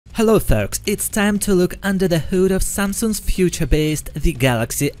Hello folks, it's time to look under the hood of Samsung's future-based the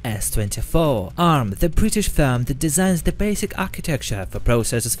Galaxy S24. ARM, the British firm that designs the basic architecture for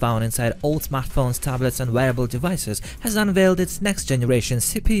processors found inside all smartphones, tablets and wearable devices, has unveiled its next-generation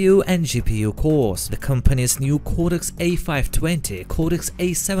CPU and GPU cores. The company's new Cortex-A520,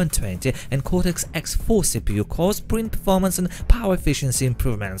 Cortex-A720 and Cortex-X4 CPU cores bring performance and power efficiency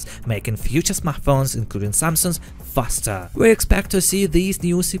improvements, making future smartphones, including Samsung's, faster. We expect to see these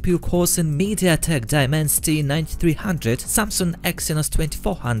new CPU cores in MediaTek Dimensity 9300, Samsung Exynos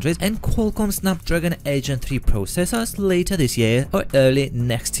 2400 and Qualcomm Snapdragon Gen 3 processors later this year or early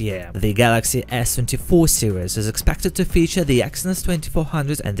next year. The Galaxy S24 series is expected to feature the Exynos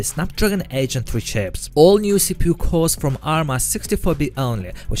 2400 and the Snapdragon Gen 3 chips. All new CPU cores from ARM are 64-bit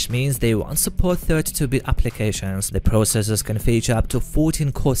only, which means they won't support 32-bit applications. The processors can feature up to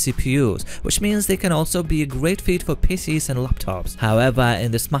 14-core CPUs, which means they can also be a great fit for PCs and laptops. However,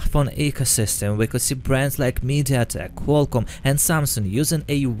 in the smartphone ecosystem, we could see brands like MediaTek, Qualcomm and Samsung using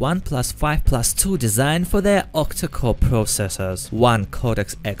a 1+5+2 design for their octa-core processors, 1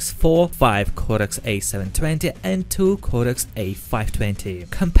 Cortex-X4, 5 Cortex-A720 and 2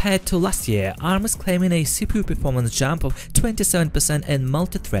 Cortex-A520. Compared to last year, ARM is claiming a CPU performance jump of 27% in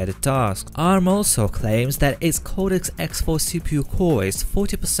multi-threaded tasks. ARM also claims that its Cortex-X4 CPU core is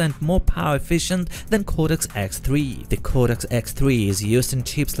 40% more power efficient than Cortex-X3. The Cortex-X3 is used in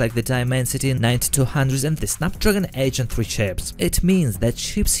chips like the Dimensity 9200 and the Snapdragon Gen 3 chips. It means that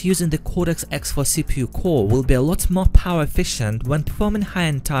chips using the Cortex-X4 CPU core will be a lot more power efficient when performing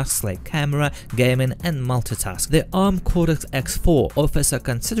high-end tasks like camera, gaming and multitask. The ARM Cortex-X4 offers a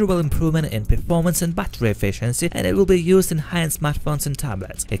considerable improvement in performance and battery efficiency, and it will be used in high-end smartphones and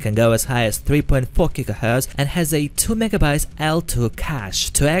tablets. It can go as high as 3.4 GHz and has a 2 MB L2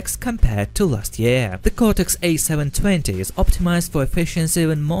 cache, 2x compared to last year. The Cortex-A720 is optimized for efficiency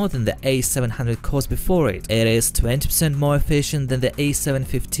even more than the A700 cores before it. It is 20% more efficient than the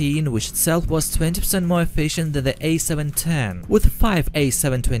A715, which itself was 20% more efficient than the A710. With 5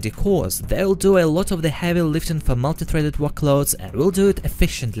 A720 cores, they'll do a lot of the heavy lifting for multi-threaded workloads and will do it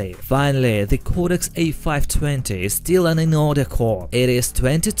efficiently. Finally, the Cortex-A520 is still an in-order core. It is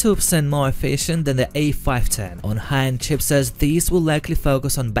 22% more efficient than the A510. On high-end chipsets, these will likely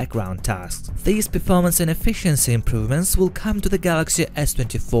focus on background tasks. These performance and efficiency improvements will come to the Galaxy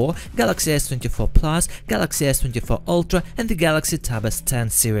S24, Galaxy S24 Plus, Galaxy S24 Ultra and the Galaxy Tab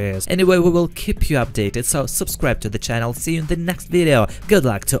S10 series. Anyway, we will keep you updated, so subscribe to the channel. See you in the next video. Good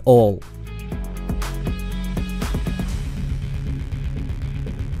luck to all!